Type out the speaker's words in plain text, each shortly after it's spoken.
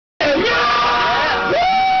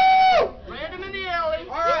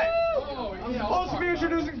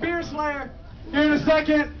here in a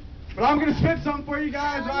second, but I'm gonna spit something for you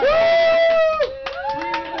guys. Right?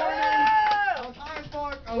 I was high as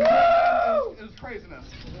fuck. I was it was craziness.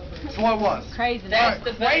 That's what it was. Craziness. That's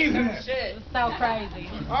the craziness. Shit. It's so crazy.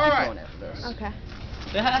 All right. Okay.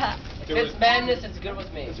 It's madness. It's good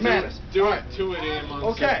with me. It's madness. Do it. Do it, Ian Muncey.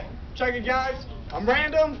 Okay. Check it, guys. I'm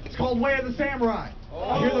random. It's called Way of the Samurai.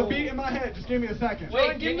 I hear the beat in my head. Just give me a second.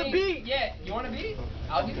 Wait, give me the beat. Yeah. You want a beat?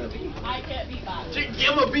 I'll give you the beat. I can't beat that.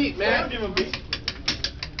 Give him a beat, man. Give him a beat.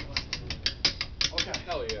 Okay.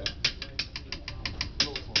 Hell yeah.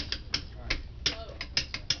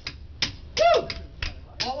 Woo!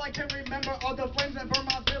 All I can remember are the flames that burned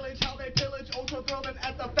my village, how they pillaged, ultra thrilling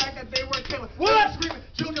at the fact that they were killing. What? Screaming,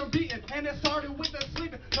 children beating, and it started with the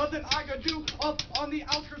sleeping. Nothing I could do up on the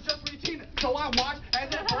outskirts, just routine. So I watch as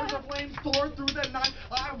the burns of flames soar through the night.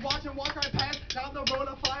 I watch and walk right past down the road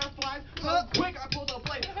of fireflies. So quick I pull the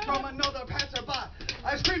blade from another passerby.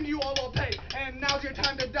 I scream, you all will pay, and now's your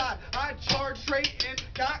time to die. I charged straight in,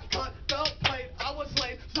 got cut, felt played. I was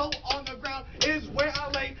slain, so on the ground is where I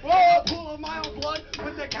lay. A pool of my own blood,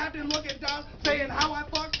 with the captain looking down, saying how I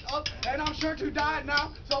fucked up, and I'm sure to die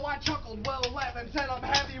now. So I chuckled, well laughed, and said I'm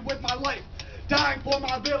happy with my life, dying for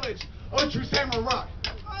my village, a true samurai.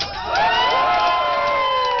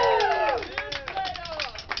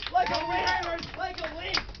 Like a hammer, like a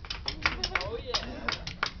leaf. Oh yeah.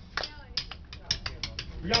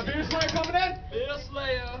 We got BeerSlayer coming in.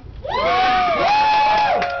 BeerSlayer.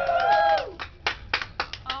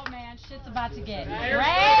 Oh man, shit's about to get Raise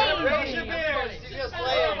your crazy. beers.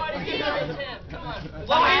 Come on.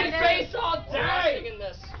 LionFace all day.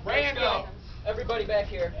 Random. Everybody back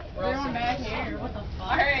here. Everyone back here. What the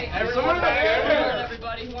fuck? Alright. Everyone back here.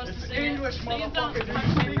 Everybody who wants to It's sing English, it. motherfucker. Do you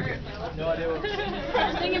speak it? No idea what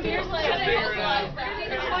We're singing BeerSlayer.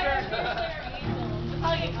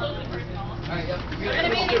 I'll get close to personal. Alright, yep. We're gonna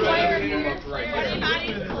be in the choir here.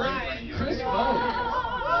 Chris Bowen.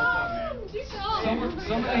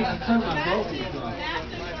 Somebody needs to turn my vocals up.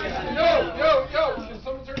 Yo! Can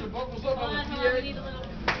someone turn the vocals up on the PA? We need a little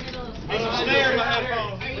There's a snare in my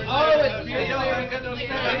headphones. Oh, it's BeerSlayer. There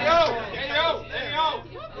you go.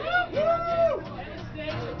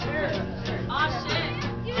 Oh shit.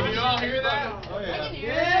 Can you all hear that? Oh yeah.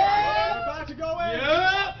 Yeah. We're about to go in.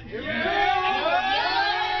 Yeah. Here we go.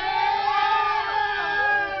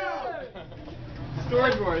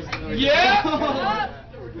 Storage Wars. Yeah.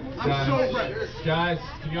 I'm so ready. Guys,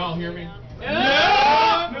 can you all hear me?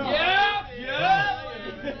 Yeah.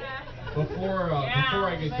 Before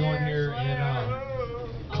I get going here in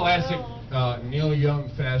classic Neil Young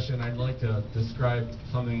fashion, I'd like to describe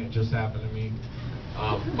something that just happened to me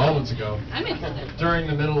moments ago. I'm interested. During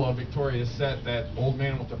the middle of Victoria's set, that old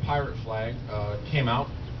man with the pirate flag came out.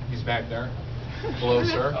 He's back there. Hello,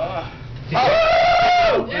 sir.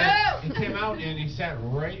 He came out and he sat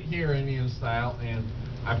right here Indian style, and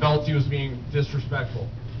I felt he was being disrespectful.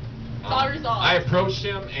 all resolved. I approached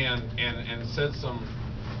him and said some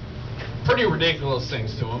pretty ridiculous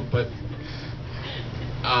things to him, but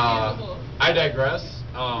I digress.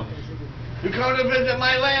 You come to visit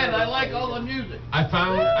my land. I like all the music. I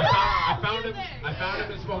found him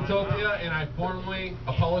in Smoketopia, and I formally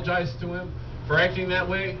apologized to him for acting that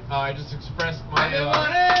way. I just expressed my.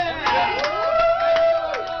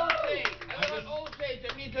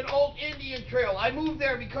 That means an old Indian trail. I moved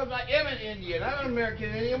there because I am an Indian. I'm an American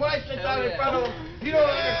Indian. When I sit down in front of them, you don't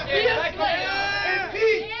understand. And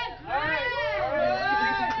peace.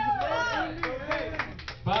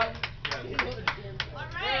 But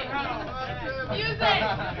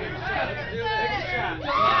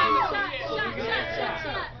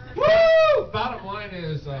Woo! bottom line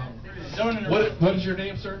is, what is your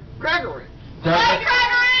name, sir? Gregory.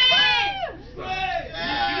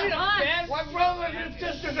 My brothers and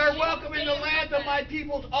sisters are welcome in the land of my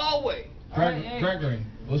peoples always. Gregory,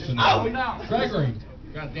 listen to me. Gregory,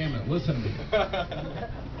 God damn it, listen to me.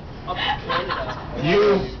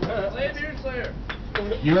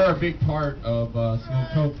 You're a big part of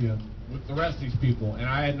Smoketopia with the rest of these people, and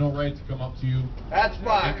I had no right to come up to you That's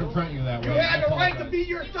fine. and confront you that way. You had the I right to apologize. be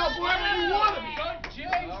yourself wherever you want to be.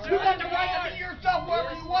 You got the right to be yourself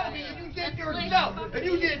wherever you want to be, and you did yourself, and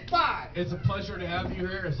you did fine. It's a pleasure to have you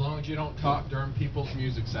here, as long as you don't talk during people's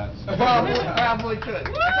music sets. Probably could.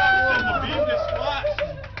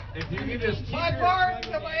 If you can just keep My pardons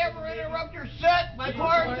if I ever interrupt your set. My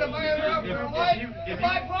pardons if I interrupt your life.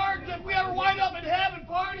 My pardons if we ever wind up in heaven.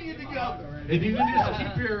 Pardon. partying together. If you can just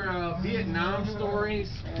keep your Vietnam stories,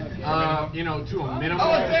 you know, to a minimum. I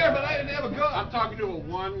was there, but I didn't have a gun. I'm talking to a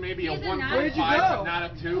 1, maybe a 1.5, Where'd you go? but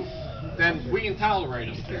not a 2. Then we can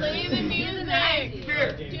tolerate them. Play the music.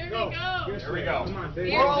 Here. Here we go. Here we go.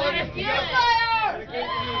 We're all in it together.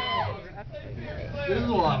 This is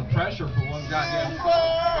a lot of pressure for one goddamn.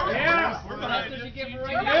 Yeah. That's what you get for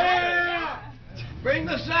right now. Yeah. Bring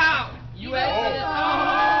the sound. You asked for this.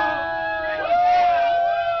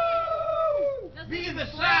 Be the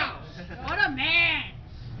sound. What a man.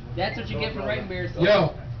 That's what you get for writing BeerSlayer.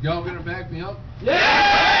 Yo, y'all gonna back me up?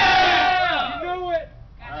 Yeah. You know it.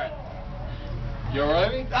 All right. You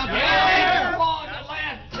ready? I'm here. On the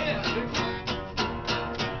last tip.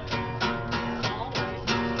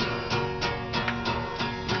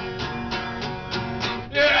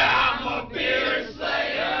 Yeah, I'm a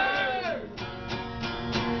BeerSlayer.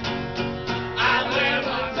 I live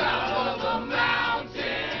on top of a mountain.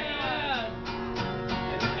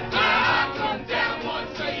 I come down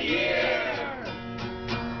once a year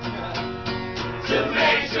to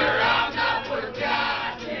make sure I'm not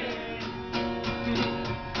forgotten.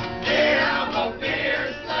 Yeah, I'm a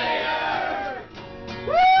BeerSlayer.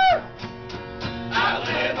 Woo! I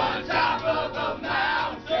live on top of a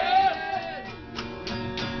mountain.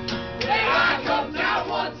 I come down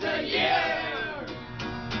once a year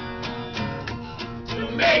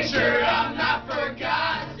to make sure I'm not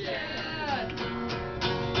forgotten.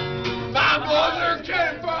 My mother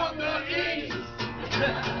came from the east.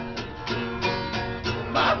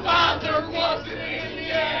 My father was an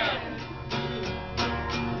Indian.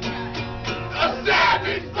 A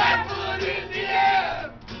savage Blackfoot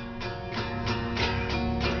Indian.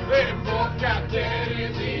 They both got dead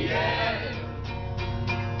in the end.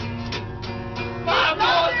 My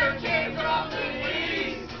mother came from the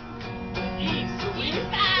east. East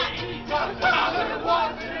side. My father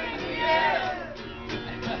was an Indian.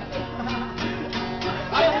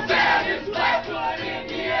 A savage Blackfoot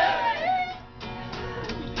Indian.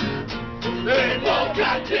 They both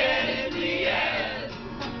got dead in the end.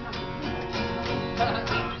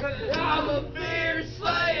 I'm a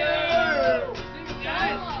BeerSlayer.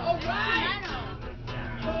 All right.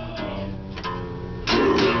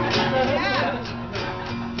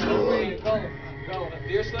 Go.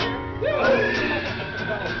 BeerSlayer?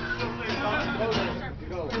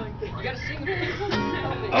 Go. You gotta sing it.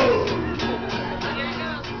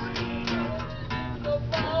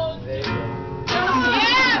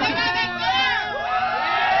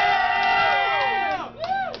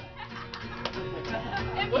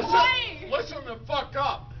 Listen the fuck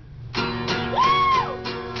up.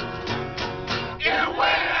 And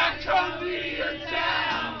when I come to your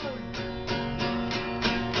town,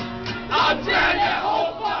 I'll drag that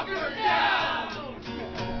whole fucker down.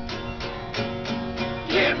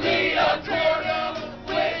 Give me a quart of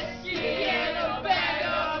whiskey and a bag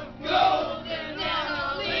of gold, and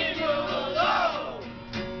I'll leave you alone.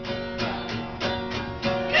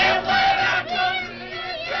 And when I come to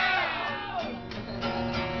your town,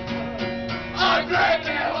 I'll drag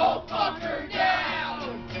that whole fucker down.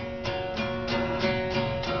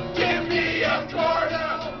 Give me a quart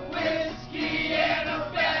of whiskey and a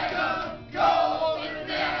bag of gold, and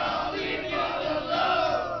then I'll leave you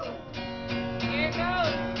alone. Here it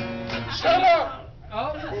goes. Shut up!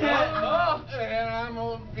 Oh. And I'm a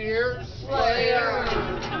BeerSlayer.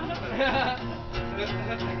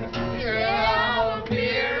 Yeah, I'm a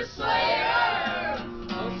BeerSlayer.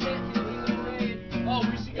 Oh shit, he's afraid. Oh,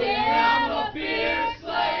 we should go. Yeah, I'm a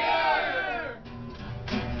BeerSlayer.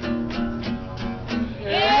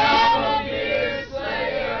 Yeah, I'm a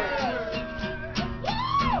BeerSlayer.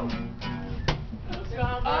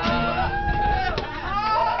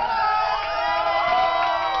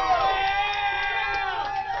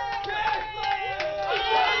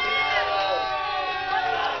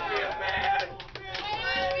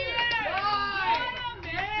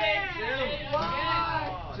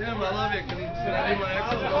 Jim, I love you. Can you send me my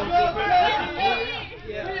extra?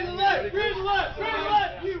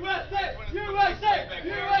 USA! USA!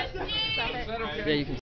 USA! Yeah, you can